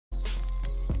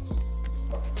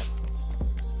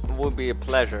would be a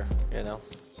pleasure, you know.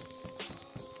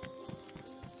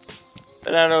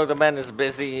 But I know the man is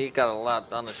busy. He got a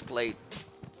lot on his plate.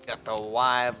 Got the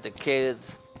wife, the kids.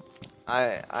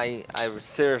 I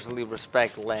seriously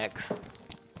respect Lax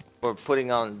for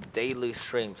putting on daily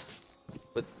streams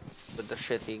with the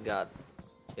shit he got.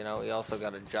 You know, he also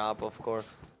got a job, of course.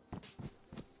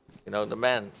 You know, the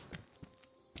man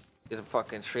is a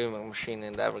fucking streaming machine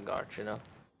in that regard, you know.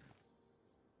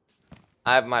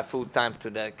 I have my full time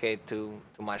to dedicate to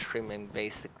my streaming,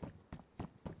 basically.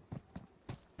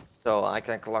 So I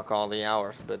can clock all the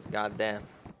hours, but goddamn.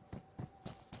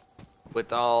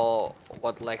 With all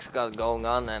what Lex got going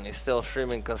on, and he's still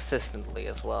streaming consistently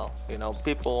as well. You know,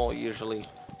 people usually,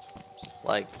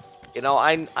 like, you know,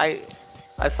 I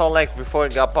saw Lex before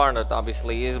he got partnered,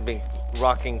 obviously. He's been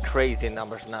rocking crazy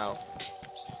numbers now.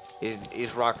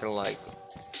 He's rocking like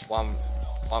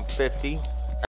 150